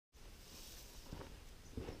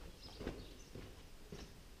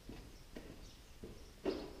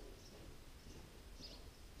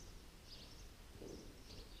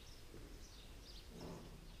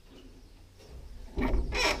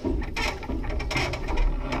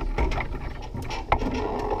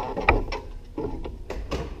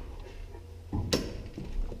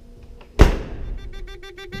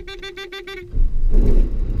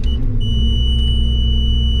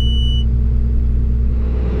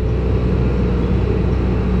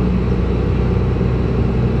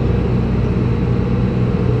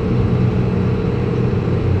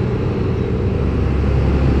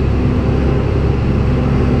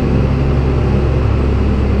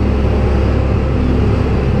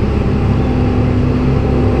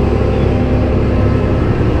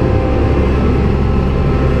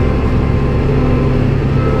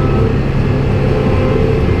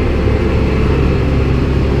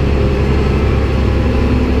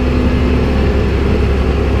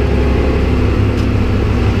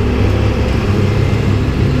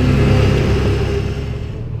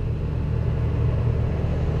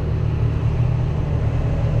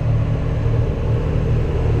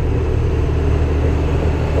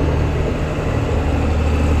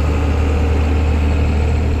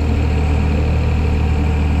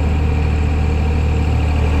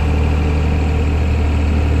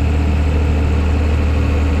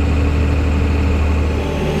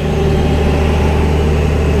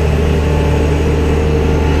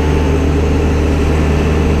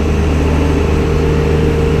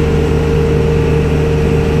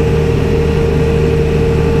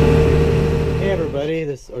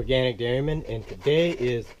again, and today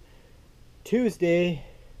is Tuesday,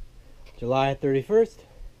 July 31st.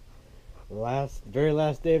 Very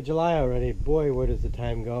last day of July already. Boy, where does the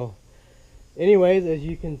time go? Anyways, as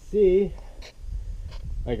you can see,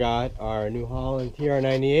 I got our New Holland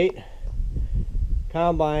TR98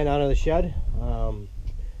 combine out of the shed.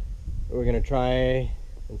 We're gonna try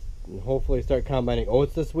and hopefully start combining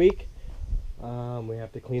oats this week. We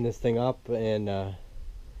have to clean this thing up and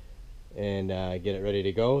get it ready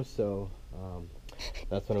to go. So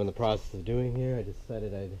that's what I'm in the process of doing here. I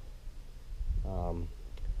decided I'd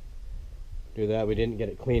do that. We didn't get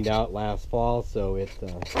it cleaned out last fall, so it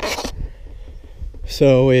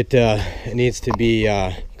needs to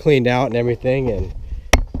be cleaned out and everything,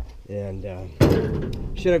 and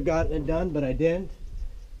should have gotten it done, but I didn't.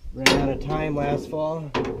 Ran out of time last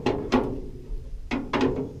fall.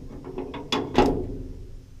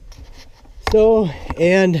 So,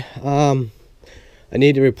 and I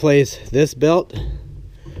need to replace this belt.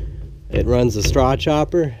 It runs the straw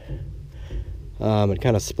chopper. It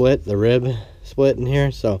kind of split, the rib split in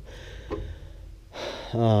here, so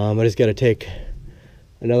I just got to take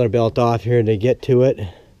another belt off here to get to it.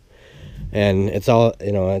 And it's all,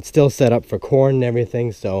 it's still set up for corn and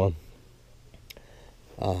everything, so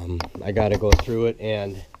I got to go through it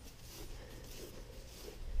and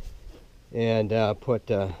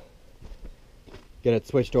get it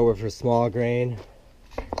switched over for small grain.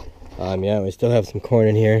 Yeah, we still have some corn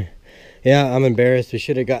in here. Yeah, I'm embarrassed. We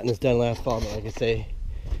should have gotten this done last fall, but like I say,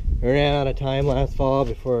 we ran out of time last fall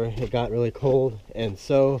before it got really cold, and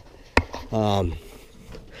so I'm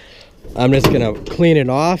just gonna clean it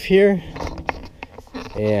off here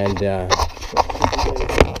and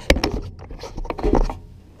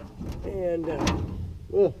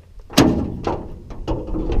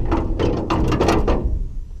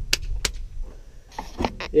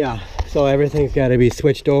yeah, so everything's got to be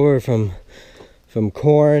switched over from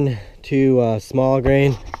corn to small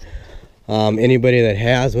grain. Anybody that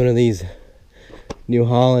has one of these New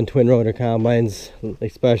Holland twin rotor combines,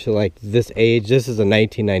 especially like this age, this is a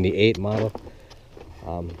 1998 model.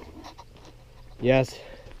 Yes,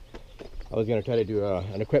 I was going to try to do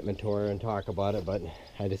an equipment tour and talk about it, but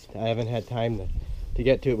I haven't had time to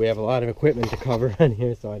get to it. We have a lot of equipment to cover on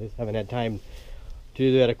here, so I just haven't had time to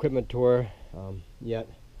do that equipment tour yet.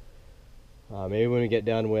 Maybe when we get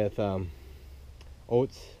done with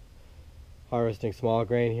oats, harvesting small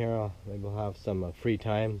grain here, maybe we'll have some free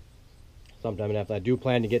time sometime after. I do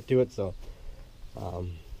plan to get to it, so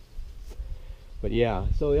but yeah,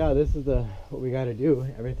 so yeah, this is what we got to do.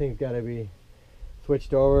 Everything's got to be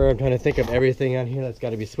switched over. I'm trying to think of everything on here that's got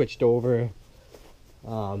to be switched over.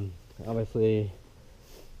 Obviously,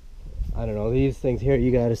 I don't know, these things here,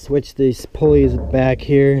 you got to switch these pulleys back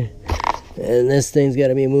here, and this thing's got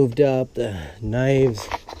to be moved up, the knives,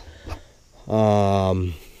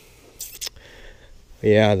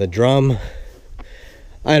 yeah, the drum.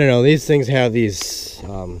 I don't know, these things have these,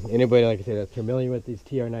 anybody, like I said, that's familiar with these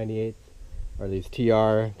TR98s or these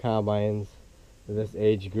TR combines, this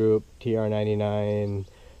age group, TR99,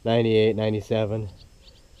 98, 97,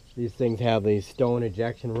 these things have these stone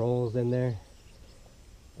ejection rolls in there.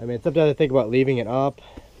 I mean, sometimes I think about leaving it up,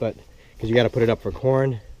 but because you got to put it up for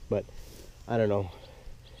corn, but I don't know.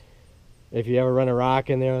 If you ever run a rock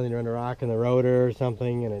in there and you run a rock in the rotor or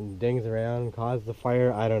something and it dings around and causes the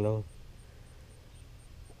fire, I don't know.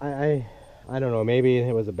 I don't know, maybe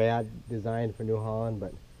it was a bad design for New Holland,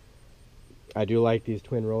 but I do like these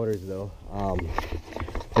twin rotors though.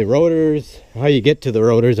 The rotors, how you get to the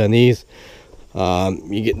rotors on these,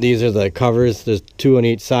 these are the covers. There's two on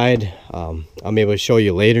each side. I'll be able to show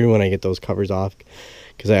you later when I get those covers off,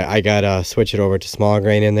 because I gotta switch it over to small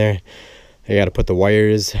grain in there. I gotta put the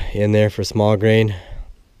wires in there for small grain.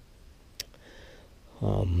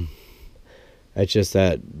 It's just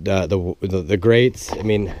that the grates, I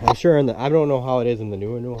mean, I'm sure I don't know how it is in the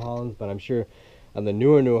newer New Hollands, but I'm sure on the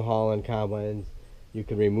newer New Holland combines you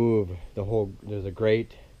can remove the whole, there's a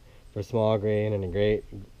grate for small grain and a grate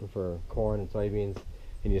for corn and soybeans,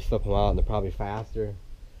 and you slip them out and they're probably faster.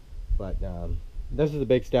 But this is a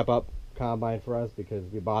big step up combine for us because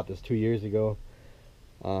we bought this 2 years ago.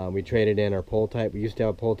 We traded in our pull type. We used to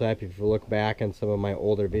have a pull type. If you look back on some of my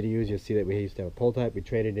older videos, you'll see that we used to have a pull type. We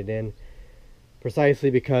traded it in precisely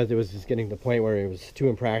because it was just getting to the point where it was too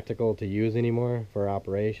impractical to use anymore for our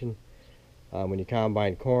operation. When you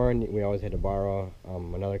combine corn, we always had to borrow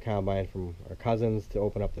another combine from our cousins to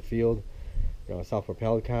open up the field, a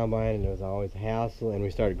self-propelled combine, and it was always a hassle. And we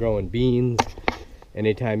started growing beans.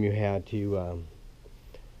 Anytime you had to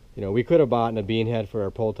we could have bought a bean head for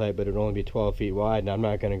our pull type, but it would only be 12 feet wide, and I'm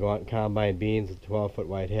not going to go out and combine beans with a 12-foot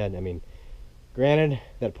wide head. I mean, Granted,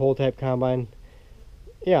 that pole type combine,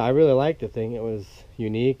 yeah, I really liked the thing. It was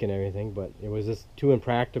unique and everything, but it was just too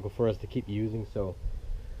impractical for us to keep using. So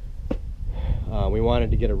we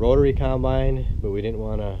wanted to get a rotary combine, but we didn't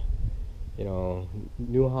want to, you know,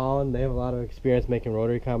 New Holland, they have a lot of experience making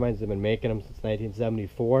rotary combines. They've been making them since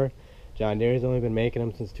 1974. John Deere's only been making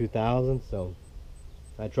them since 2000, so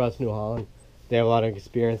I trust New Holland. They have a lot of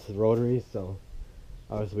experience with rotaries, so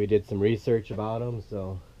obviously we did some research about them,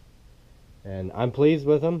 so, and I'm pleased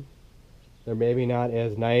with them. They're maybe not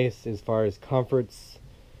as nice as far as comforts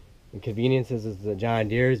and conveniences as the John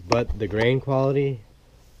Deere's, but the grain quality,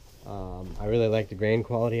 I really like the grain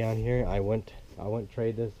quality on here. I wouldn't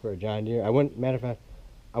trade this for a John Deere. Matter of fact,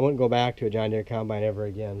 I wouldn't go back to a John Deere combine ever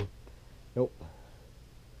again. Nope.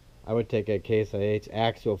 I would take a Case IH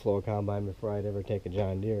axial flow combine before I'd ever take a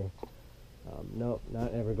John Deere. Nope,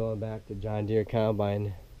 not ever going back to John Deere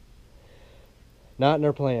combine. Not in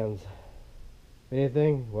our plans. If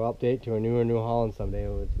anything, we'll update to a newer New Holland someday,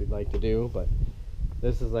 which we'd like to do, but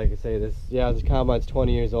this is, like I say, this combine's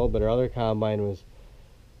 20 years old, but our other combine was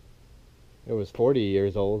 40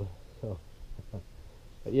 years old. So,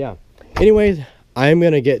 but yeah. Anyways, I'm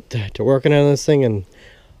gonna get to working on this thing, and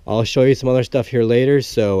I'll show you some other stuff here later.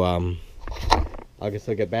 So I guess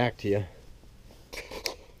I'll get back to you.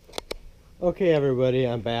 Okay, everybody,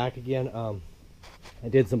 I'm back again. I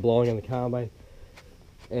did some blowing on the combine,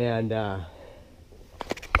 and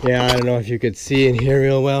yeah, I don't know if you could see in here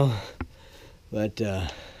real well, but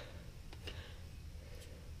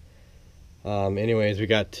anyways, we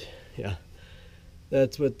got, yeah,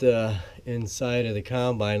 that's what the inside of the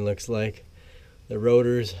combine looks like. The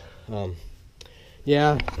rotors.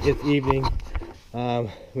 Yeah, it's evening.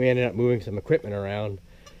 We ended up moving some equipment around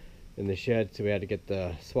in the shed, so we had to get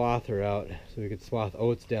the swather out so we could swath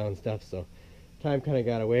oats down and stuff. So time kind of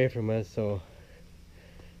got away from us, so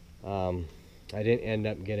I didn't end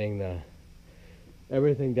up getting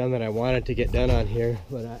everything done that I wanted to get done on here.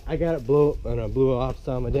 But I got it blew off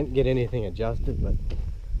some. I didn't get anything adjusted, but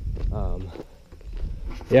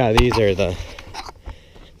yeah, these are the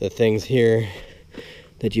things here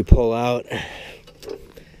that you pull out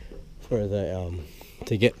for the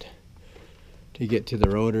to get to the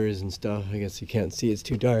rotors and stuff. I guess you can't see, it's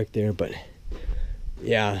too dark there, but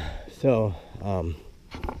yeah. So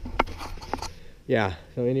yeah,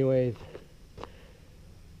 so anyways,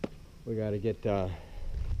 we got to get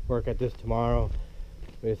work at this tomorrow.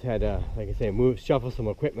 We just had to, like I say, shuffle some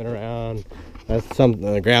equipment around. That's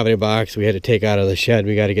some gravity box we had to take out of the shed.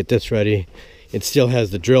 We got to get this ready. It still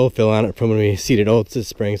has the drill fill on it from when we seeded oats this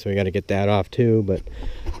spring, so we got to get that off too. But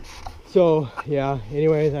so yeah,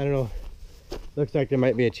 anyways, I don't know, looks like there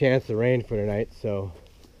might be a chance of rain for tonight, so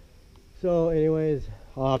anyways,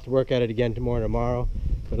 I'll have to work at it again tomorrow,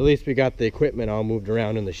 but at least we got the equipment all moved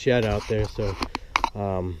around in the shed out there. So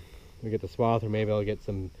we get the swather. Maybe I'll get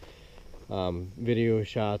some video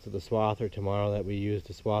shots of the swather tomorrow that we use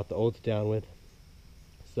to swath the oats down with.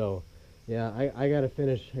 So yeah, I gotta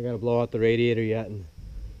finish. I gotta blow out the radiator yet and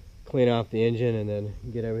clean off the engine and then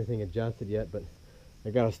get everything adjusted yet, but I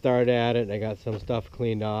gotta start at it. I got some stuff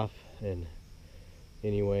cleaned off, and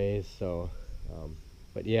anyways, so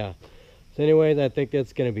but yeah, so anyways, I think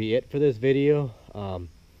that's gonna be it for this video.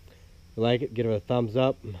 If you like it, give it a thumbs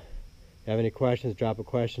up. If you have any questions, drop a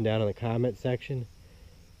question down in the comment section.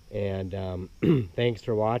 And thanks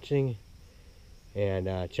for watching,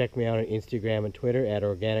 and check me out on Instagram and Twitter at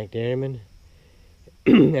Organic Dairyman.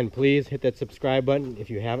 And please hit that subscribe button if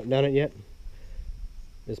you haven't done it yet.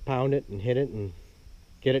 Just pound it and hit it and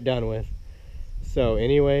get it done with. So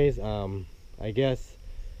anyways, I guess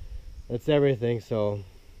that's everything, so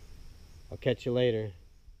I'll catch you later.